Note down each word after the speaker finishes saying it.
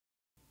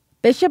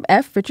Bishop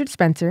F. Richard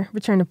Spencer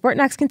returned to Fort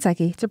Knox,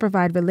 Kentucky to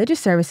provide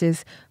religious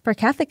services for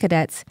Catholic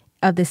cadets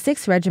of the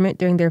 6th Regiment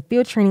during their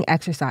field training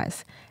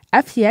exercise.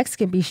 FTX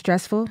can be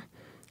stressful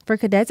for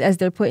cadets as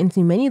they're put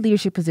into many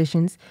leadership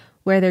positions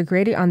where they're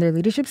graded on their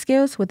leadership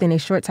skills within a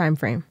short time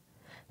frame.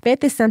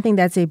 Faith is something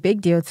that's a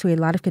big deal to a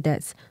lot of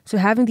cadets, so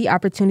having the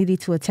opportunity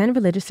to attend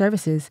religious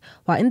services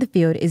while in the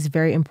field is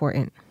very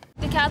important.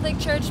 The Catholic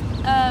Church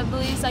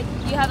believes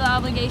you have the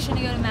obligation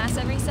to go to Mass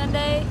every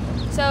Sunday.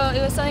 So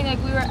it was something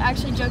we were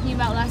actually joking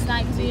about last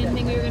night because we didn't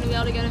think we were going to be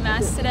able to go to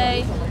Mass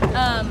today.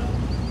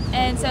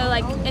 And so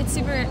it's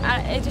super,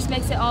 it just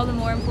makes it all the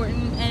more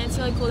important, and it's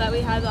really cool that we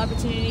have the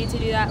opportunity to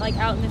do that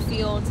out in the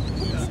field.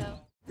 So.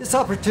 This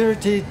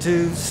opportunity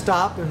to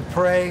stop and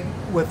pray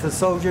with the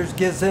soldiers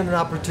gives them an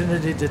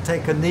opportunity to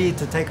take a knee,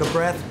 to take a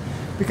breath,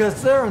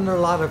 because they're under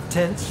a lot of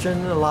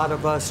tension, a lot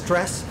of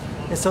stress.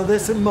 And so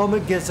this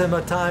moment gives them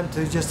a time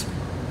to just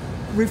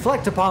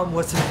reflect upon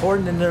what's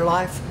important in their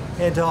life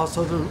and to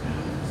also to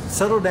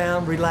settle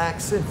down,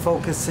 relax, and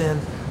focus in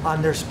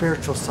on their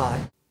spiritual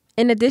side.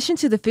 In addition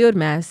to the field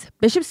mass,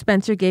 Bishop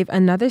Spencer gave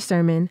another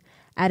sermon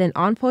at an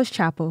on-post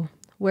chapel,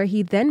 where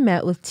he then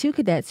met with 2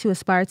 cadets who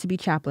aspired to be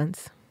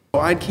chaplains.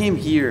 I came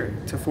here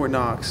to Fort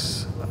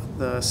Knox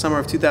the summer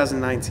of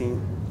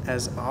 2019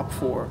 as Op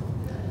 4,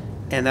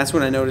 and that's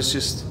when I noticed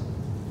just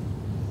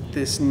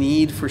this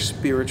need for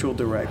spiritual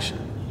direction,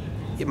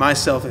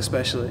 myself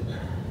especially,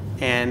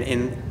 and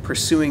in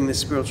pursuing this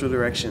spiritual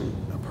direction,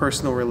 a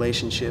personal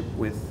relationship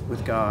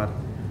with God,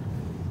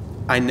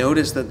 I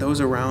noticed that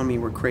those around me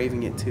were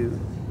craving it too.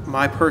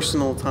 My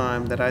personal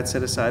time that I'd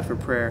set aside for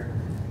prayer,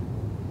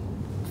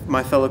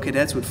 my fellow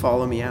cadets would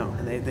follow me out,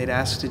 and they'd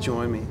ask to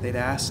join me. They'd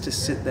ask to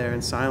sit there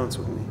in silence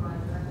with me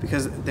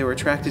because they were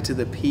attracted to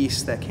the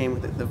peace that came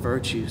with it, the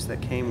virtues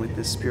that came with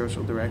this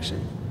spiritual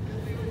direction.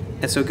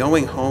 And so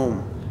going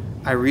home,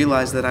 I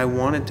realized that I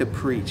wanted to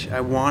preach.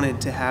 I wanted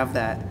to have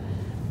that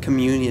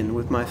communion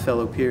with my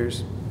fellow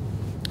peers.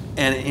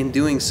 And in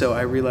doing so,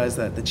 I realized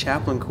that the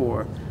chaplain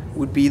corps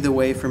would be the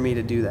way for me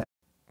to do that.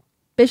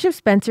 Bishop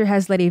Spencer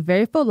has led a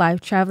very full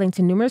life traveling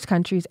to numerous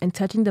countries and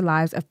touching the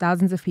lives of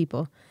thousands of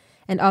people.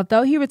 And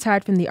although he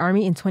retired from the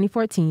Army in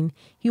 2014,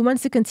 he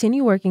wants to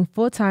continue working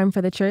full-time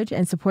for the church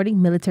and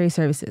supporting military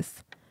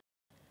services.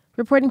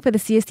 Reporting for the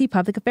CST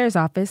Public Affairs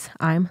Office,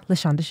 I'm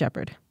Lashanda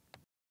Shepard.